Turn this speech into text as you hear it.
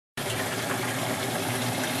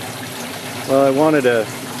Well, I wanted to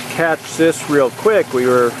catch this real quick. We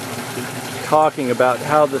were talking about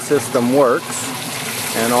how the system works,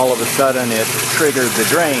 and all of a sudden it triggered the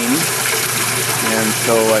drain, and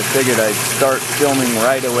so I figured I'd start filming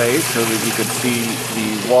right away so that you could see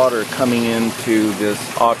the water coming into this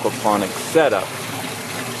aquaponic setup.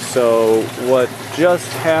 So what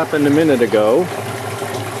just happened a minute ago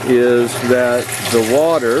is that the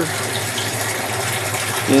water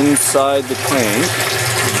inside the tank,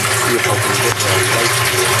 see if I can get that light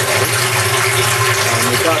here,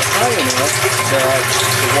 it got high enough that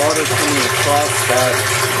the water coming across that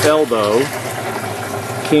elbow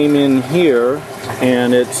came in here,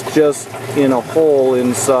 and it's just in a hole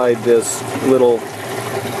inside this little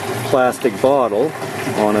plastic bottle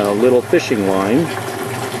on a little fishing line.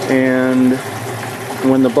 And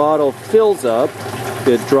when the bottle fills up,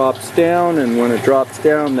 it drops down, and when it drops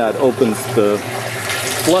down, that opens the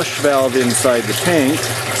flush valve inside the tank,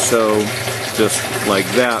 so just like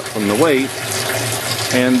that from the weight.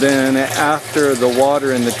 And then after the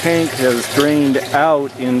water in the tank has drained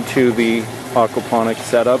out into the aquaponic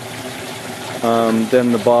setup,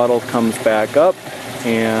 then the bottle comes back up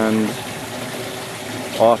and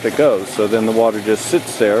off it goes. So then the water just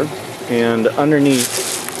sits there, and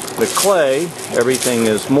underneath the clay everything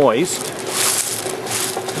is moist,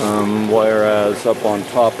 whereas up on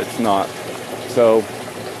top it's not. So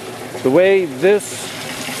the way this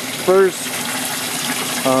first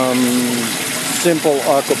simple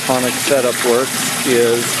aquaponic setup works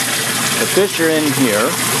is the fish are in here,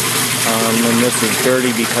 and this is dirty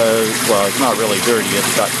because, well, it's not really dirty,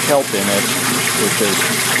 it's got kelp in it, which is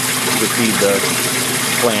to feed the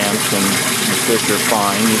plants, and the fish are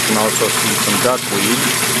fine. You can also see some duckweed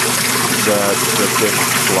that the fish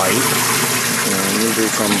like, and these are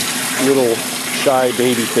some little shy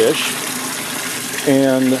baby fish.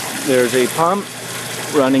 And there's a pump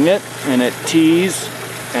running it, and it tees,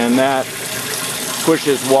 and that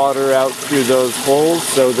pushes water out through those holes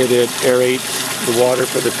so that it aerates the water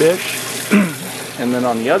for the fish. And then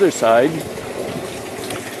on the other side,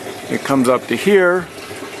 it comes up to here,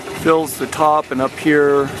 fills the top, and up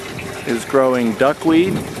here is growing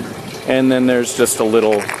duckweed. And then there's just a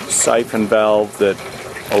little siphon valve that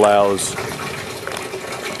allows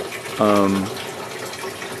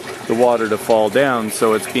the water to fall down,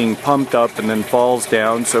 so it's being pumped up and then falls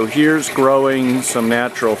down. So here's growing some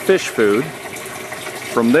natural fish food.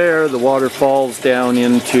 From there, the water falls down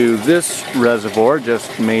into this reservoir,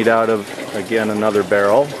 just made out of, again, another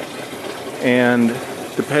barrel. And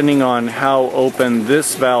depending on how open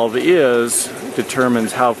this valve is,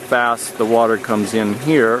 determines how fast the water comes in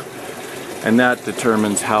here, and that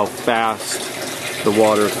determines how fast the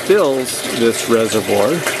water fills this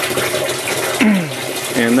reservoir.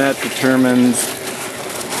 And that determines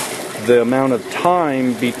the amount of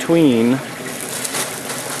time between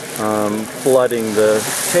flooding the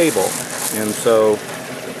table. And so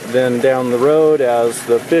then down the road, as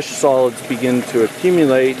the fish solids begin to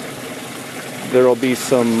accumulate, there will be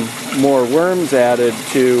some more worms added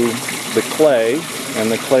to the clay,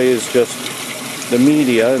 and the clay is just the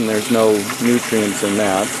media, and there's no nutrients in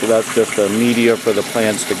that. So that's just a media for the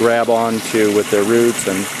plants to grab onto with their roots,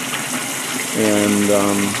 and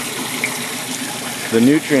the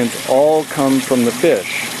nutrients all come from the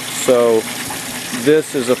fish. So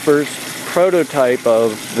this is a first prototype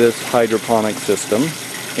of this hydroponic system,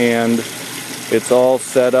 and it's all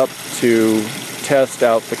set up to test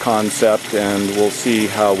out the concept, and we'll see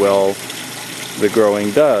how well the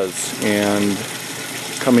growing does. And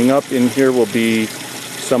coming up in here will be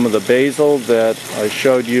some of the basil that I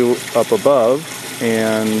showed you up above,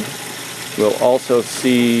 and we'll also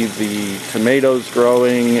see the tomatoes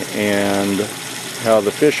growing and how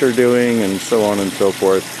the fish are doing, and so on and so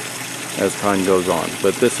forth as time goes on.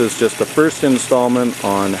 But this is just the first installment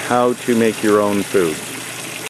on how to make your own food.